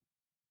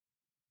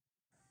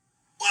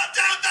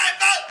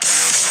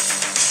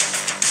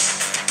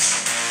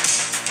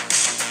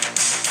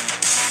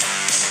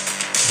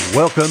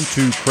Welcome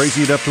to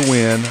Crazy Enough to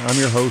Win. I'm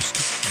your host,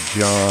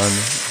 John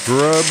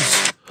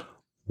Grubbs.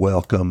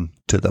 Welcome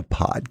to the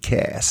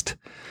podcast.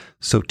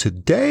 So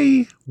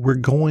today we're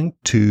going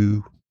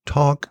to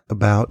talk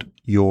about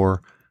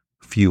your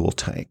fuel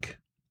tank.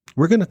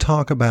 We're going to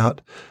talk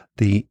about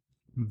the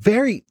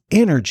very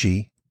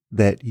energy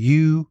that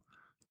you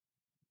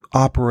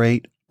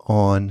operate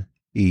on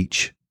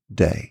each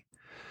day.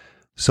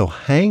 So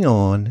hang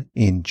on,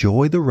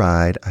 enjoy the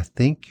ride. I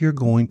think you're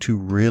going to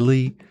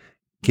really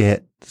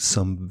get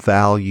some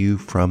value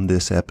from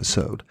this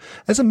episode.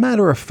 As a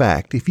matter of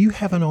fact, if you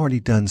haven't already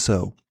done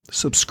so,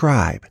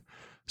 subscribe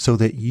so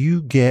that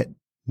you get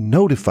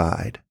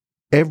notified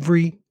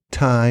every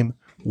time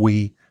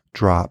we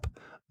drop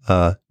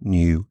a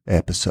new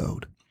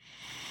episode.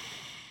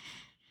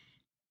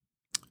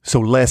 So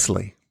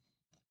Leslie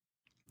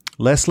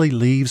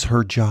leaves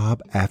her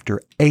job after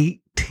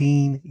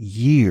 18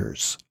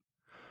 years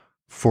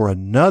for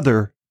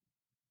another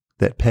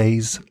that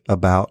pays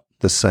about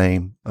the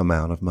same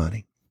amount of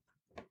money.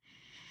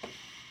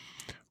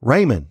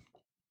 Raymond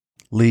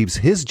leaves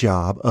his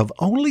job of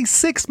only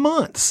 6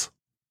 months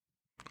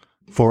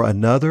for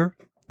another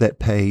that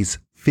pays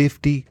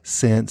 50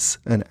 cents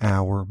an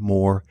hour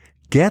more.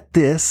 Get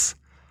this,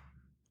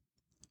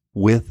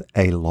 with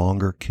a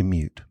longer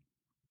commute.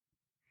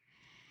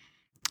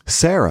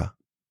 Sarah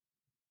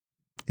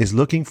is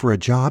looking for a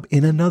job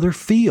in another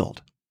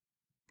field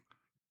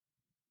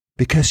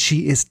because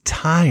she is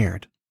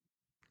tired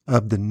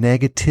of the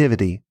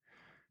negativity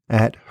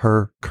at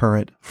her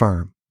current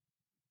firm.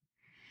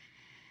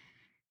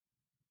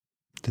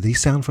 Do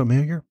these sound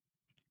familiar?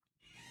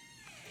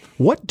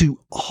 What do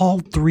all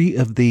three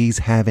of these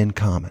have in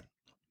common?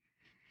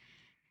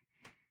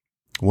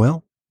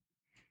 Well,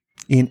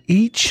 in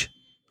each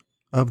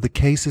of the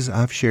cases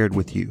I've shared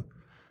with you,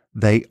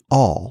 they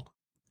all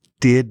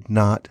did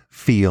not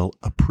feel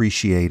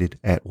appreciated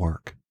at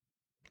work.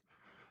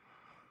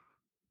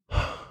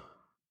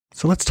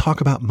 So let's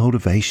talk about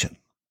motivation.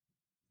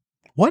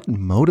 What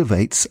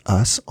motivates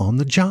us on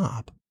the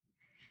job?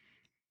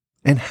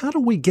 And how do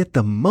we get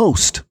the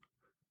most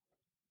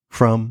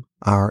from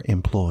our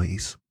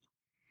employees?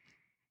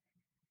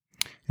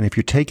 And if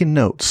you're taking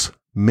notes,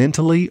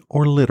 mentally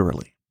or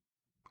literally,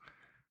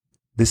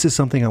 this is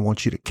something I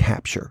want you to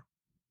capture.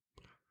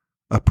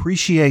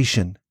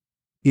 Appreciation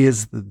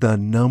is the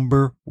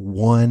number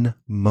one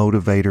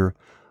motivator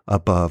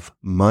above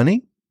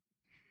money,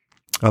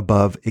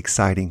 above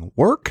exciting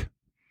work,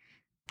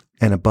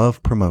 and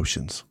above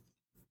promotions.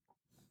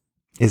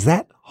 Is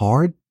that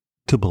hard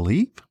to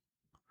believe?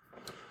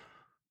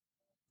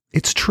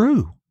 It's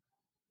true.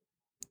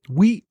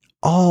 We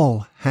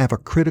all have a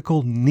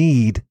critical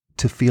need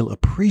to feel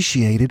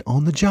appreciated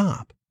on the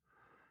job.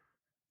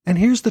 And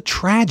here's the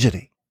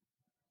tragedy.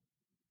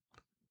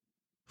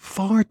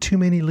 Far too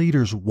many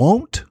leaders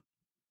won't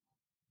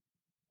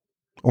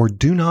or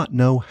do not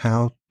know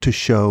how to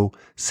show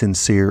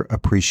sincere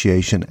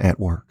appreciation at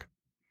work.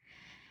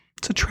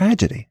 It's a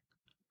tragedy.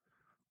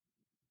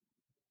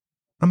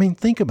 I mean,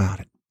 think about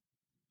it.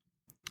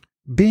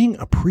 Being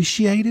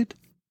appreciated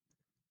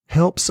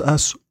helps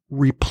us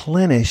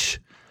replenish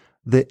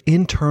the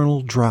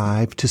internal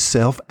drive to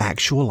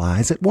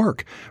self-actualize at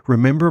work.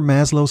 Remember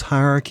Maslow's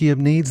hierarchy of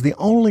needs? The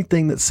only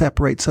thing that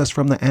separates us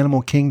from the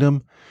animal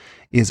kingdom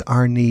is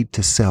our need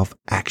to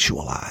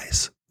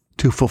self-actualize,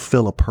 to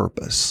fulfill a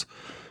purpose,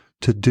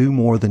 to do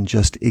more than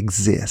just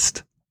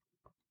exist.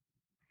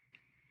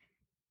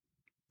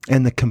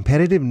 And the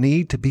competitive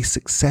need to be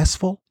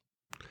successful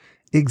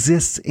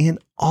exists in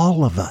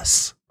all of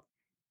us,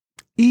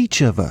 each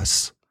of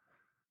us,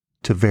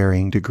 to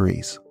varying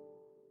degrees.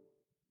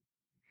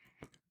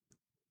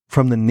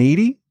 From the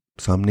needy,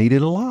 some need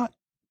it a lot,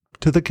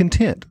 to the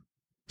content,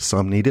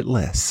 some need it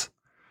less.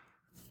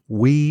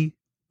 We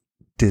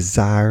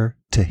desire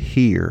to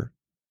hear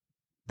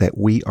that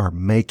we are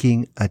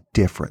making a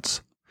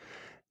difference,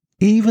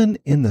 even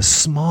in the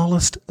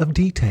smallest of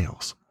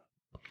details.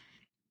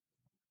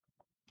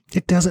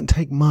 It doesn't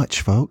take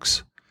much,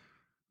 folks.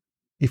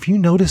 If you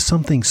notice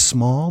something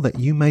small that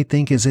you may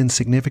think is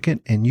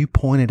insignificant and you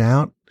point it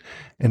out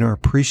and are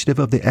appreciative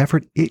of the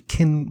effort, it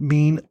can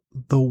mean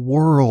the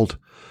world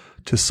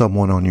to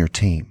someone on your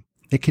team.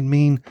 It can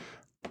mean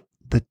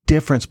the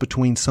difference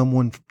between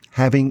someone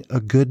having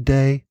a good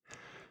day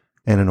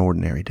and an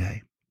ordinary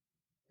day.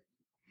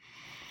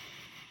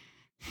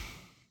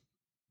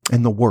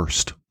 And the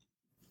worst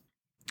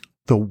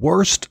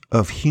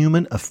of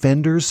human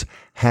offenders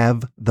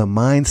have the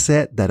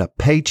mindset that a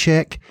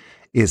paycheck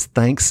is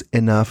thanks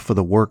enough for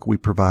the work we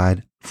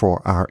provide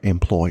for our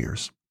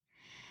employers.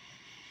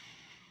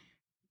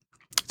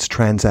 It's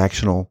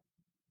transactional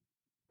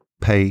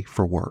pay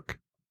for work.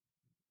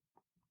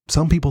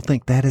 Some people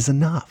think that is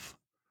enough.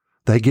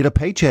 They get a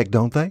paycheck,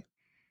 don't they?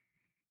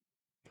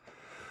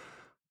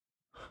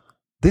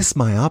 This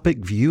myopic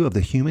view of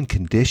the human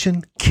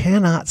condition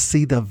cannot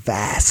see the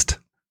vast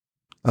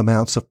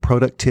amounts of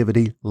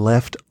productivity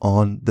left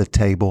on the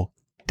table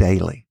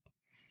daily.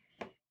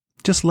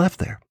 Just left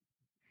there.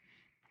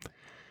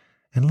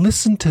 And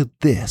listen to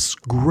this.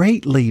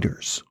 Great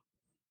leaders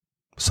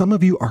Some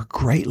of you are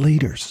great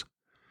leaders.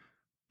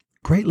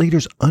 Great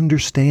leaders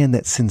understand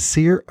that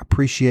sincere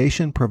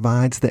appreciation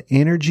provides the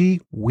energy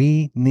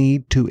we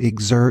need to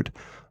exert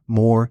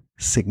more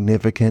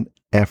significant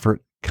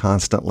effort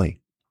constantly.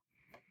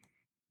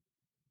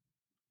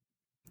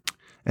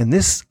 And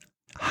this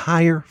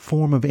higher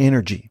form of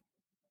energy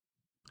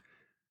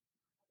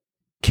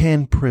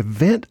can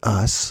prevent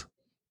us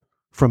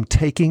from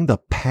taking the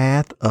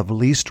path of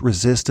least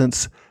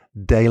resistance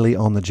daily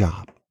on the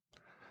job.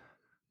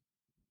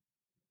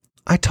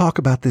 I talk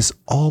about this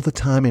all the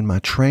time in my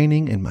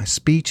training and my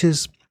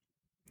speeches.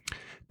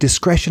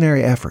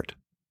 Discretionary effort.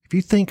 If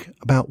you think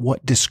about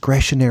what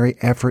discretionary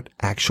effort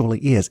actually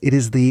is, it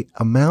is the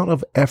amount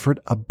of effort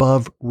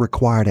above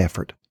required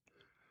effort.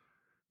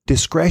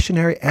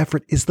 Discretionary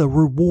effort is the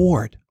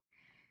reward.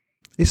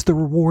 It's the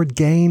reward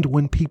gained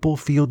when people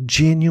feel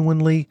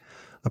genuinely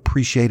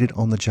appreciated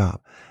on the job.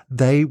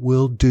 They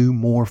will do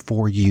more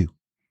for you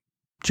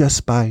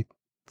just by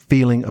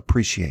feeling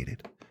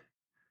appreciated.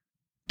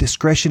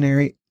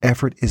 Discretionary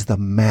effort is the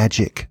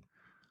magic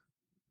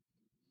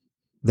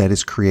that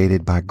is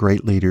created by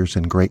great leaders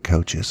and great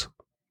coaches.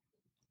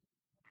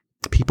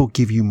 People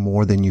give you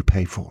more than you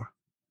pay for.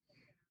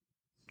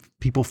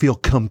 People feel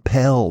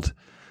compelled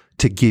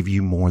to give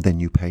you more than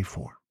you pay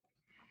for.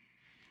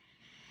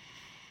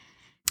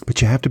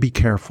 But you have to be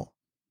careful.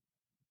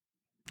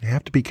 You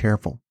have to be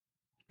careful.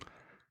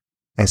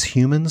 As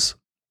humans,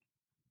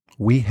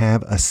 we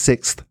have a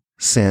sixth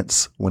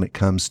sense when it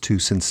comes to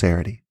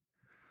sincerity.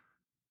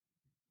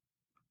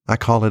 I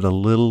call it a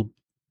little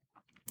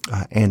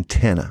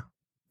antenna.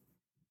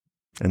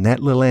 And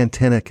that little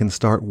antenna can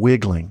start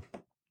wiggling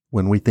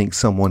when we think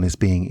someone is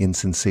being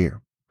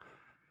insincere.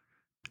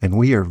 And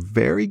we are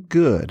very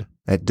good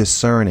at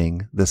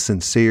discerning the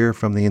sincere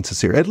from the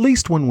insincere, at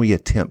least when we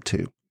attempt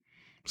to.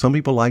 Some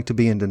people like to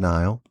be in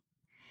denial.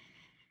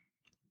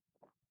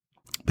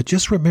 But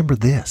just remember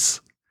this.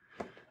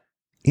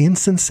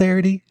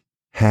 Insincerity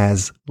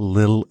has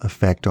little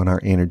effect on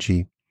our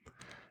energy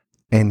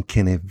and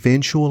can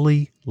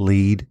eventually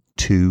lead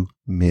to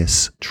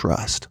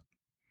mistrust.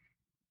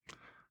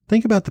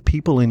 Think about the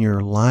people in your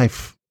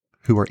life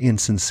who are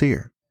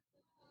insincere.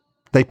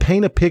 They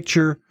paint a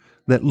picture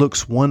that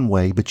looks one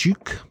way, but you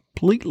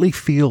completely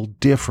feel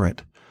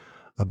different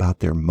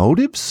about their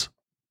motives,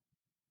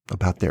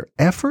 about their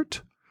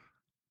effort,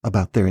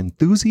 about their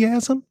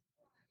enthusiasm.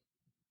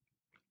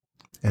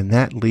 And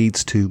that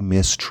leads to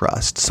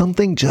mistrust.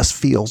 Something just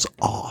feels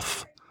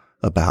off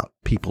about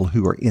people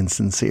who are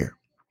insincere.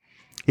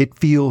 It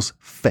feels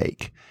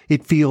fake.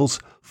 It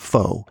feels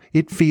faux.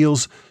 It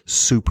feels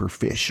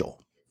superficial.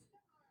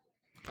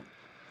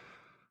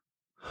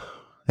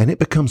 And it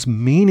becomes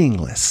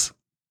meaningless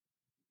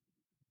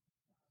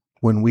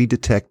when we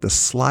detect the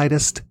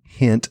slightest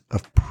hint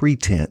of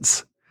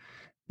pretense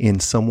in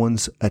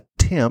someone's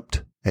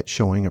attempt at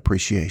showing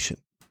appreciation.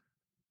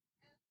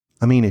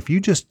 I mean, if you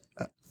just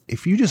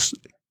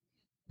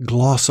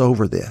gloss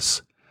over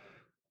this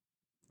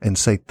and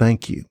say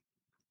thank you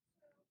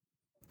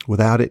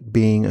without it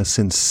being a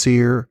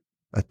sincere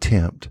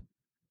attempt,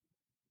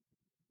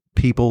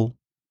 people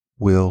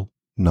will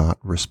not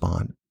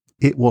respond.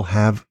 It will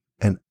have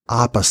an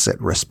opposite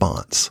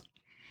response.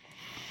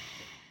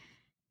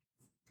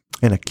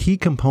 And a key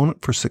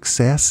component for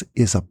success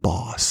is a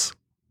boss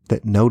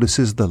that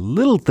notices the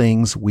little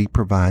things we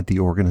provide the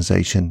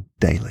organization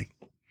daily.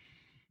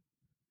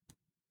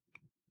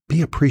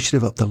 Be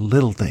appreciative of the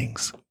little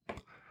things.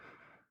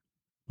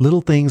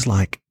 Little things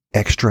like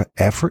extra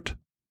effort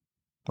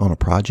on a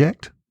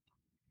project,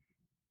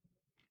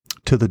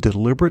 to the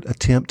deliberate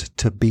attempt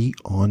to be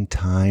on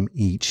time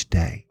each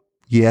day.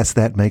 Yes,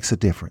 that makes a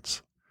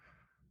difference.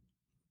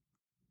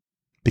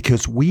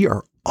 Because we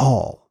are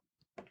all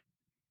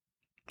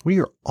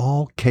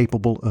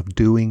capable of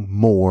doing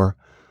more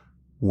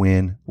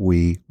when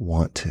we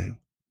want to.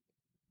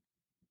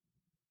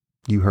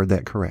 You heard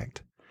that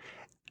correct.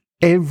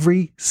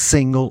 Every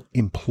single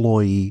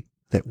employee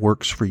that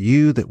works for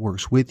you, that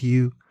works with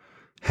you,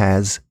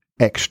 has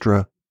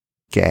extra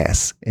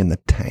gas in the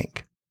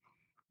tank,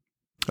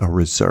 a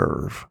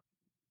reserve.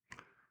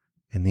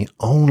 And the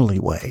only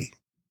way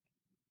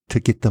to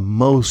get the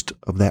most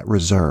of that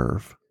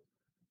reserve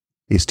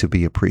is to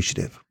be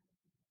appreciative,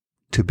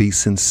 to be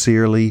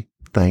sincerely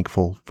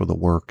thankful for the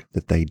work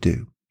that they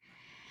do.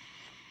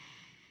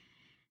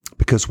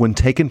 Because when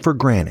taken for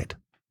granted,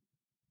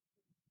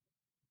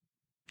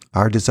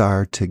 our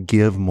desire to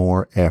give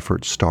more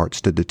effort starts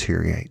to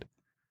deteriorate.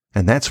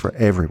 And that's for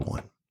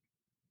everyone.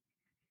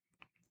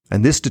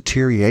 And this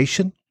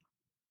deterioration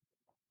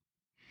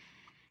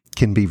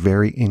can be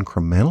very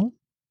incremental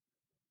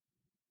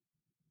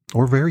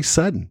or very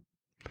sudden.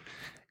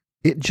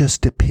 It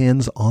just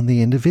depends on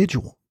the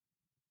individual.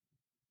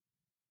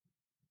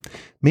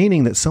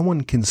 Meaning that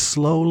someone can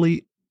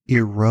slowly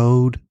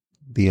erode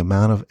the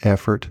amount of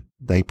effort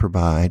they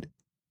provide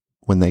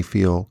when they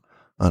feel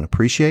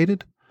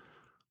unappreciated,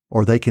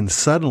 or they can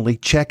suddenly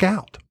check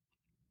out.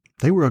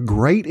 They were a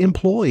great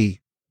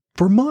employee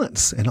for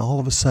months, and all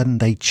of a sudden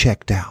they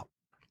checked out.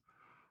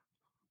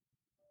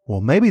 Well,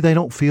 maybe they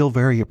don't feel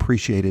very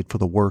appreciated for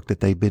the work that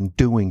they've been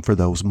doing for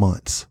those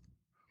months.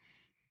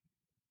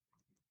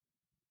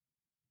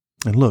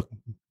 And look,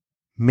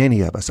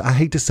 many of us, I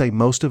hate to say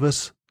most of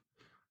us,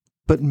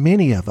 but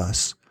many of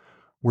us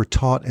were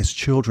taught as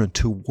children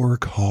to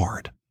work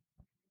hard.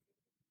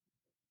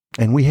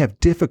 And we have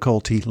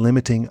difficulty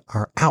limiting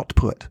our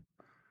output.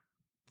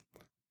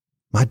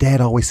 My dad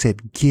always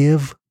said,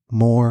 give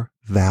more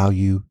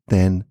value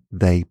than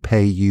they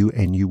pay you,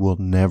 and you will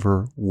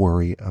never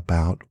worry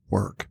about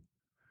work.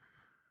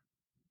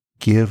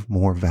 Give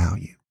more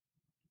value.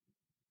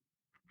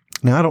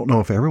 Now, I don't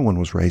know if everyone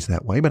was raised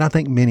that way, but I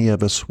think many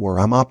of us were.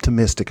 I'm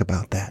optimistic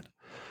about that.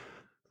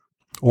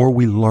 Or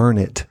we learn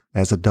it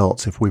as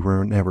adults if we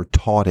were never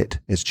taught it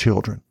as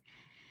children.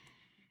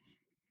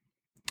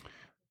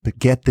 But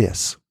get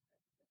this.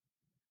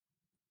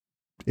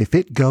 If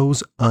it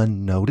goes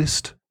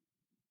unnoticed,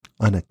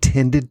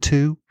 unattended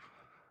to,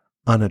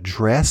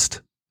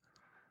 unaddressed,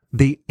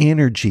 the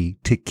energy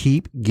to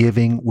keep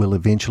giving will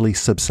eventually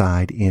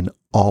subside in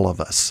all of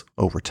us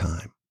over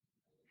time.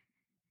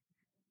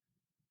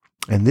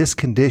 And this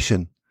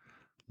condition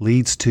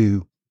leads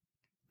to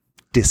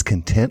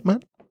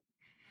discontentment,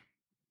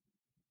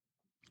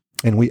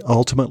 and we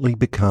ultimately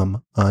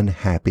become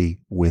unhappy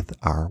with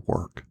our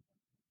work.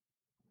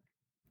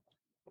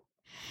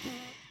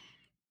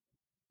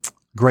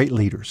 Great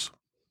leaders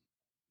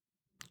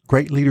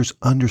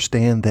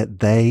understand that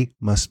they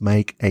must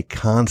make a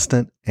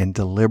constant and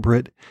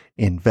deliberate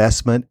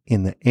investment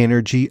in the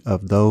energy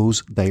of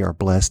those they are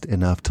blessed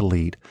enough to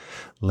lead.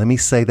 Let me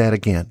say that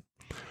again.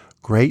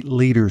 Great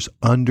leaders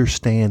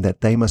understand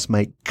that they must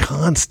make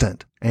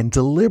constant and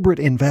deliberate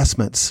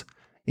investments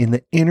in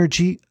the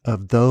energy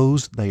of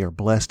those they are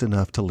blessed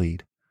enough to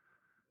lead.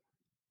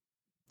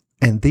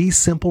 And these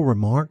simple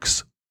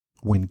remarks,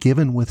 when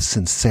given with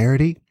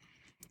sincerity,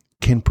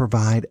 can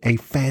provide a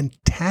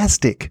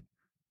fantastic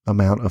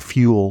amount of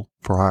fuel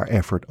for our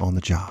effort on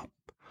the job.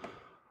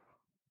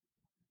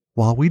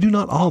 While we do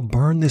not all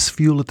burn this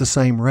fuel at the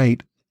same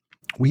rate,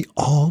 we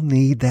all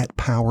need that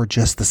power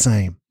just the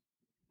same.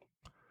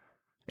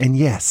 And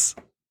yes,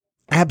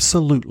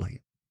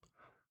 absolutely,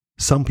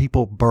 some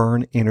people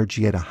burn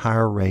energy at a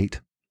higher rate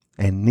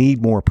and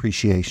need more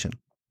appreciation,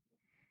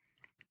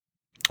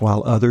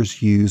 while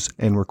others use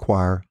and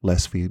require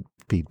less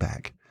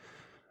feedback.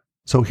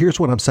 So here's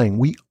what I'm saying.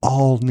 We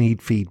all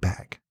need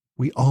feedback.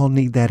 We all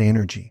need that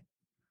energy.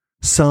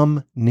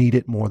 Some need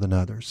it more than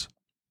others.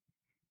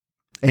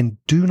 And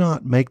do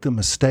not make the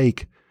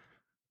mistake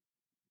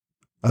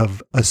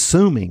of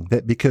assuming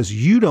that because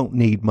you don't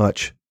need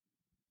much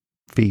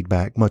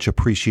feedback, much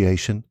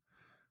appreciation,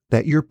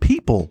 that your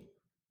people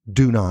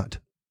do not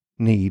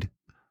need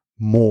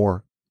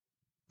more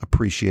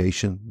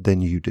appreciation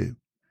than you do.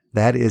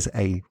 That is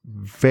a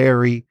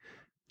very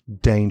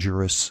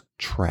dangerous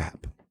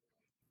trap.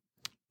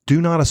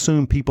 Do not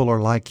assume people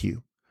are like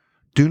you.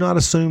 Do not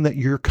assume that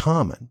you're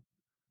common.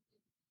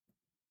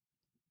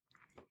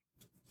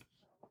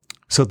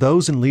 So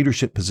those in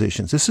leadership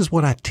positions, this is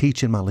what I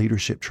teach in my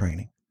leadership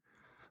training.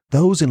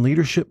 Those in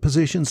leadership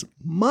positions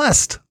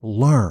must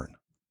learn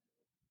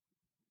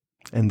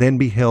and then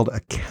be held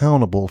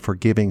accountable for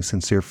giving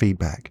sincere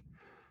feedback.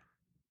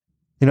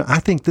 I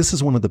think this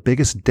is one of the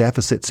biggest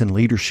deficits in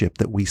leadership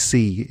that we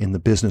see in the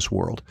business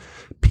world.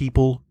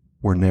 People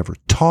were never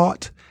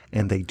taught,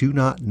 and they do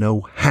not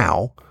know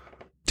how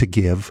to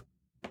give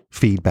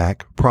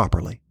feedback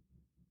properly.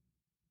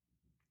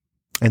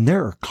 And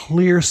there are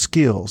clear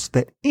skills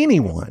that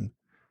anyone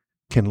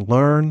can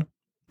learn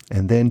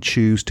and then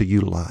choose to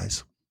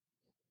utilize.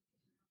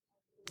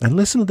 And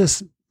listen to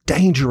this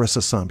dangerous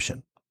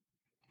assumption.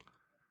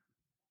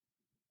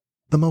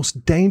 The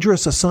most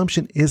dangerous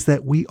assumption is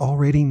that we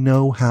already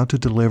know how to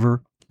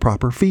deliver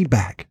proper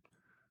feedback.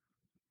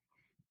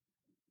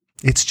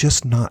 It's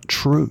just not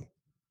true.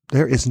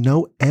 There is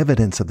no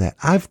evidence of that.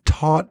 I've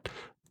taught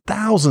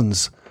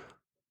thousands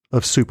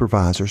of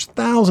supervisors,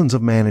 thousands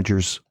of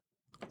managers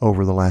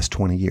over the last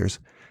 20 years,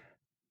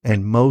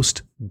 and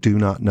most do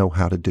not know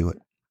how to do it.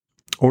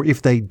 Or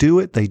if they do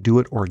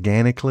it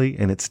organically,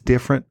 and it's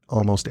different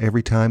almost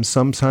every time,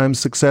 sometimes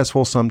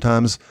successful,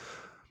 sometimes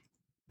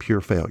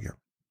pure failure.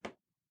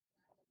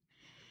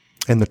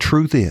 And the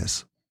truth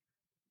is,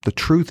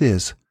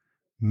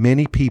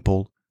 many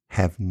people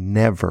have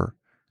never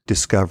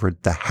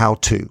discovered the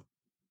how-to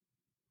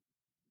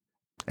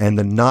and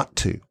the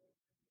not-to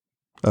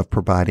of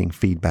providing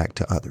feedback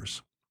to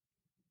others.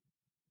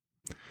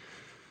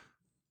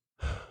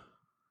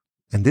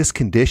 And this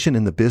condition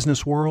in the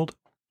business world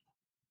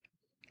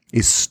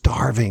is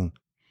starving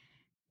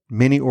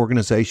many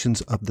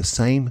organizations of the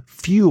same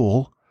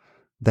fuel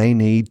they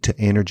need to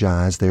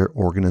energize their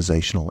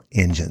organizational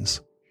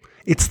engines.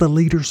 It's the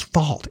leader's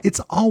fault.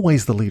 It's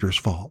always the leader's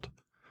fault.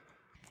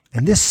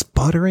 And this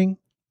sputtering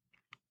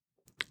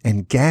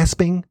and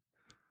gasping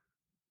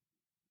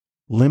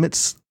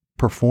limits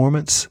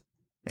performance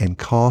and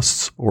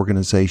costs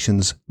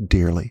organizations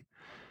dearly.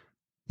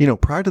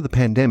 Prior to the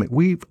pandemic,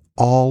 we've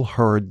all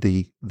heard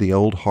the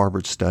old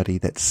Harvard study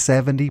that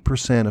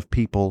 70% of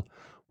people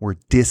were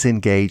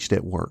disengaged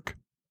at work.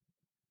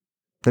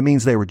 That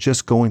means they were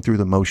just going through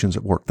the motions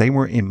at work. They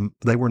were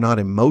not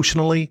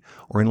emotionally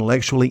or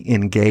intellectually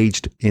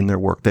engaged in their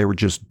work. They were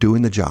just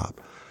doing the job.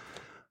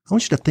 I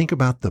want you to think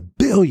about the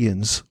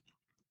billions,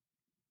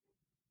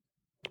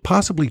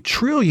 possibly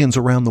trillions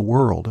around the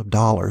world of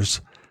dollars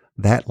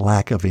that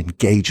lack of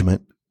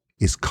engagement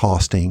is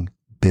costing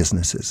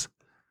businesses.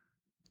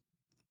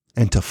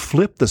 And to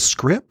flip the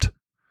script,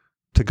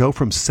 to go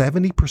from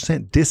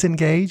 70%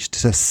 disengaged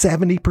to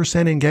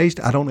 70% engaged,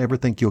 I don't ever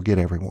think you'll get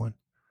everyone.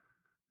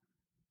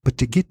 But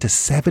to get to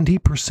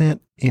 70%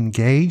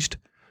 engaged,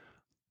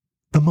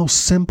 the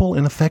most simple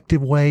and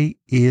effective way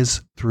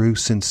is through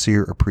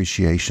sincere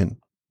appreciation,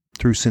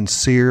 through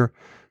sincere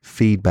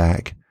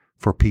feedback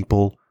for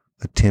people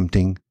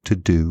attempting to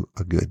do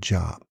a good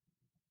job.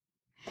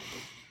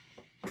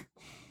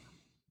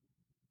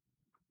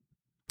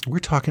 We're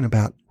talking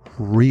about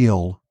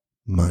real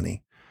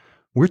money.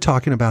 We're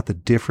talking about the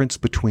difference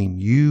between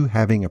you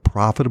having a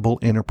profitable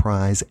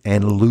enterprise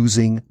and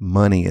losing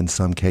money in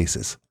some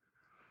cases.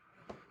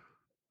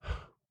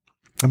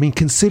 I mean,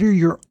 consider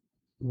your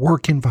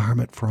work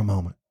environment for a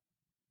moment.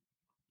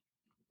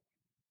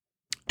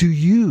 Do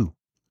you,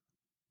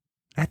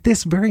 at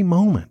this very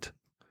moment,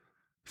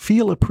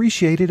 feel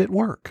appreciated at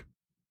work?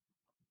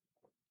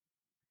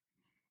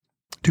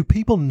 Do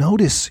people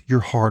notice your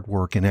hard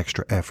work and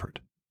extra effort?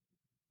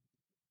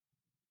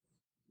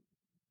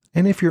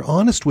 And if you're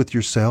honest with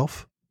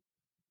yourself,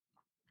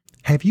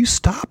 have you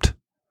stopped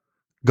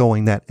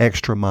going that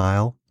extra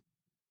mile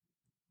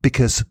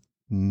because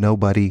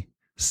nobody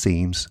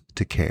seems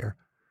to care?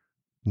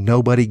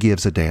 Nobody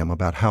gives a damn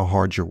about how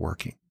hard you're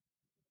working.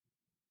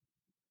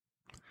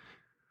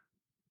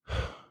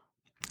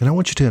 And I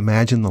want you to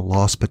imagine the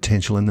lost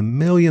potential and the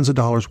millions of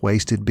dollars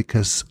wasted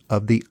because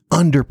of the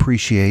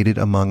underappreciated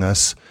among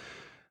us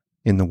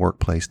in the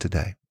workplace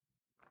today.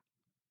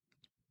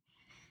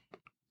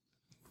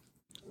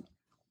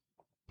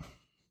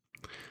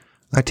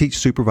 I teach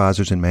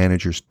supervisors and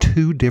managers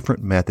 2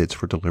 different methods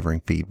for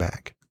delivering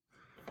feedback.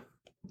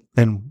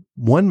 And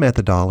one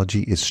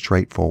methodology is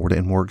straightforward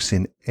and works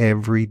in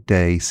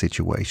everyday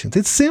situations.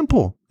 It's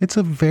simple. It's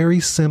a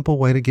very simple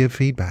way to give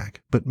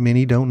feedback, but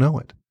many don't know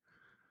it.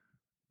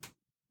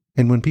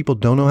 And when people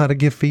don't know how to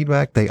give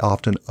feedback, they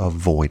often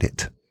avoid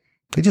it.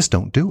 They just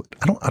don't do it.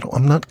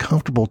 I'm not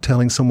comfortable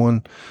telling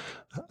someone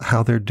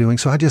how they're doing,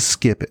 so I just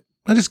skip it.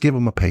 I just give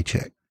them a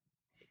paycheck.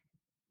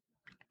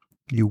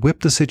 You whip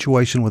the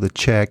situation with a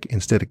check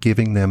instead of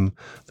giving them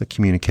the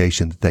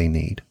communication that they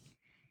need.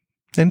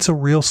 And it's a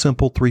real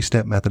simple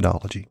 3-step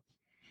methodology.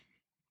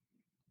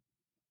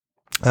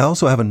 I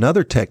also have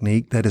another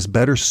technique that is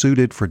better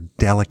suited for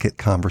delicate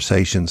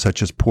conversations,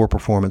 such as poor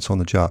performance on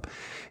the job.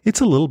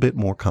 It's a little bit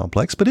more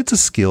complex, but it's a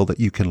skill that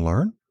you can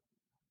learn.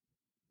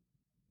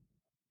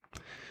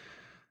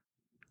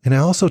 And I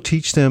also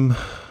teach them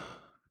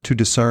to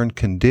discern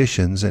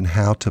conditions and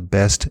how to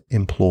best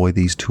employ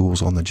these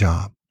tools on the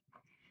job.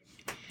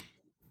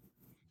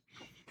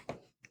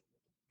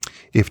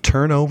 If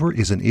turnover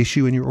is an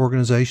issue in your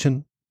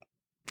organization,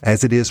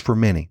 as it is for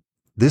many,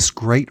 this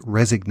great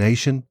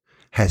resignation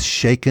has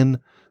shaken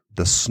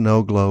the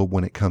snow globe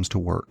when it comes to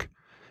work,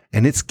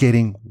 and it's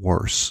getting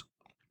worse.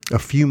 A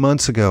few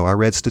months ago, I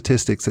read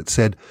statistics that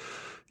said,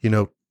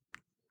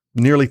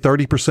 nearly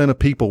 30% of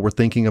people were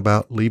thinking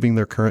about leaving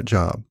their current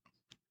job.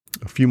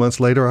 A few months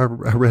later,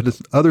 I read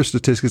other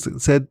statistics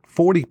that said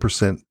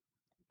 40%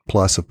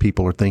 plus of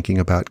people are thinking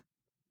about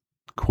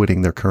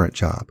quitting their current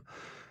job.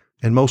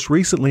 And most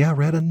recently, I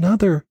read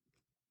another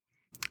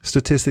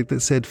statistic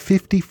that said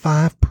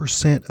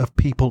 55% of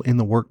people in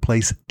the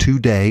workplace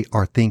today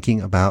are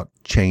thinking about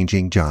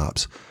changing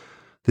jobs.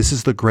 This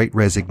is the great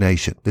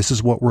resignation. This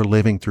is what we're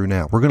living through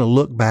now. We're going to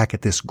look back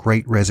at this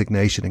great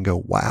resignation and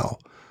go, wow,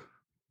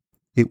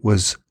 it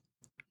was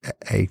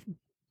a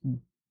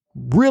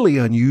really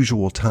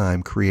unusual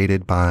time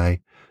created by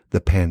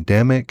the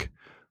pandemic,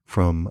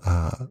 from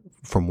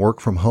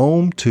work from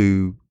home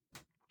to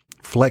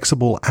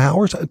flexible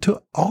hours,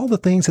 to all the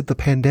things that the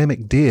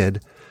pandemic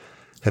did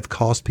have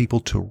caused people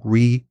to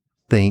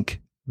rethink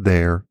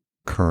their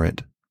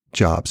current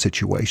job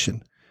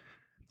situation.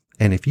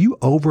 And if you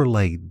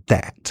overlay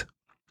that,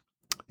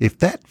 if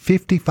that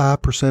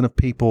 55% of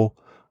people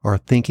are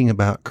thinking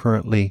about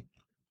currently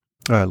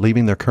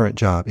leaving their current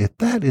job, if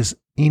that is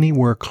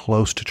anywhere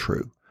close to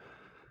true,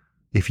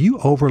 if you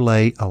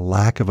overlay a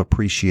lack of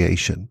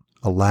appreciation,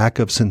 a lack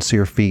of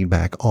sincere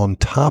feedback on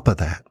top of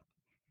that,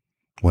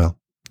 well,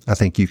 I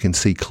think you can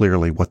see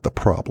clearly what the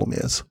problem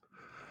is.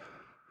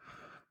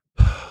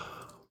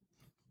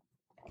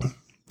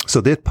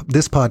 So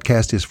this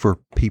podcast is for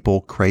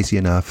people crazy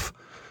enough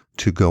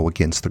to go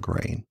against the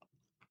grain.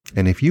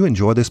 And if you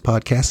enjoy this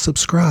podcast,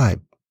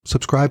 subscribe.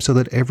 Subscribe so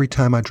that every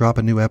time I drop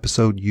a new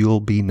episode,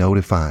 you'll be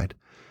notified.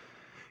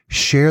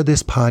 Share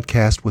this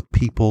podcast with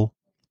people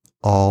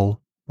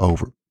all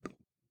over.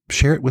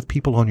 Share it with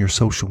people on your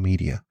social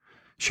media.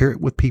 Share it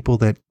with people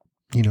that,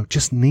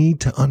 just need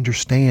to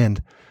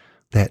understand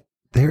that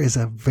there is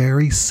a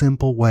very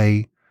simple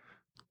way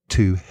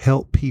to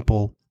help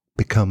people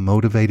become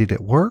motivated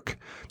at work,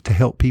 to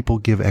help people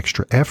give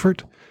extra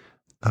effort.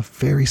 A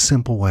very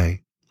simple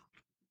way.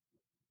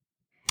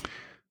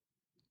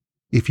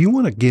 If you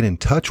want to get in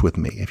touch with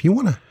me, if you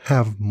want to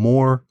have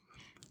more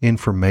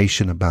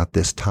information about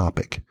this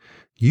topic,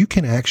 you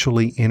can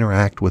actually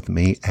interact with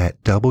me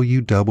at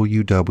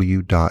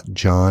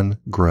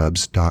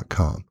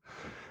www.johngrubbs.com.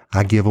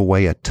 I give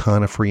away a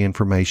ton of free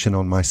information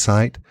on my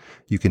site.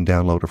 You can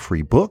download a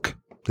free book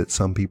that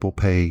some people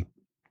pay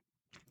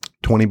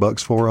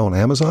 $20 for on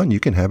Amazon. You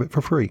can have it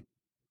for free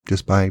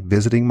just by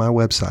visiting my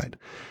website.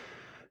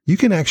 You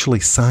can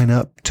actually sign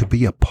up to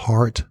be a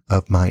part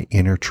of my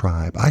inner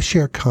tribe. I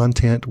share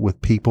content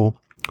with people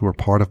who are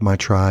part of my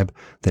tribe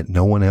that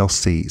no one else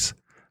sees.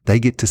 They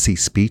get to see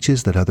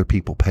speeches that other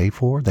people pay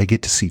for. They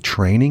get to see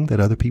training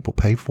that other people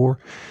pay for.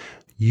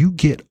 You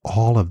get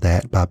all of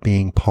that by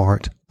being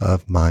part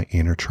of my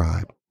inner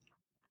tribe.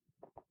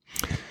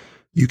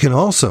 You can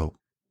also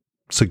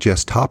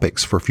suggest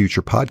topics for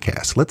future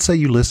podcasts. Let's say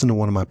you listen to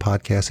one of my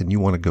podcasts and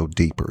you want to go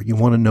deeper. You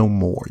want to know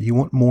more. You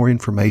want more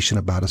information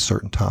about a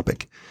certain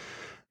topic.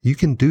 You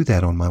can do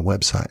that on my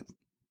website.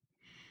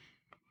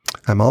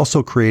 I'm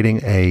also creating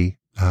a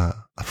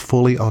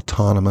fully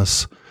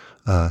autonomous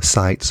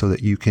site so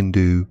that you can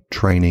do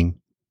training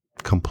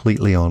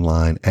completely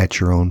online at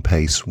your own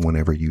pace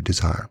whenever you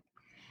desire.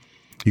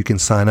 You can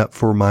sign up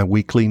for my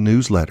weekly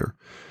newsletter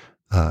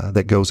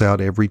that goes out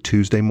every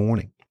Tuesday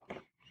morning.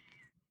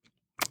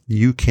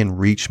 You can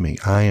reach me.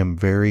 I am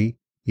very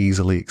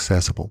easily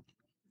accessible.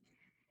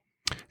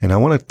 And I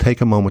want to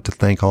take a moment to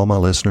thank all my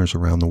listeners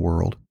around the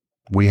world.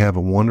 We have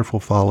a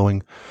wonderful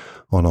following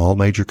on all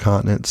major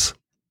continents,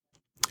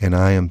 and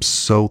I am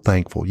so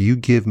thankful. You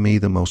give me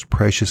the most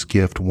precious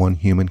gift one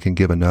human can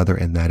give another,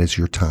 and that is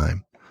your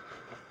time.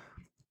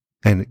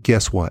 And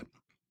guess what?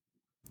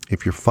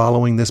 If you're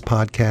following this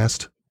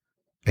podcast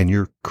and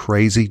you're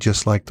crazy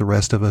just like the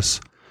rest of us,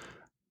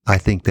 I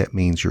think that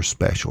means you're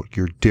special.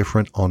 You're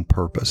different on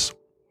purpose.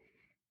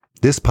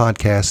 This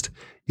podcast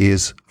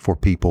is for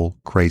people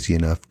crazy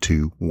enough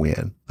to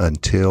win.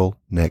 Until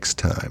next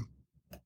time.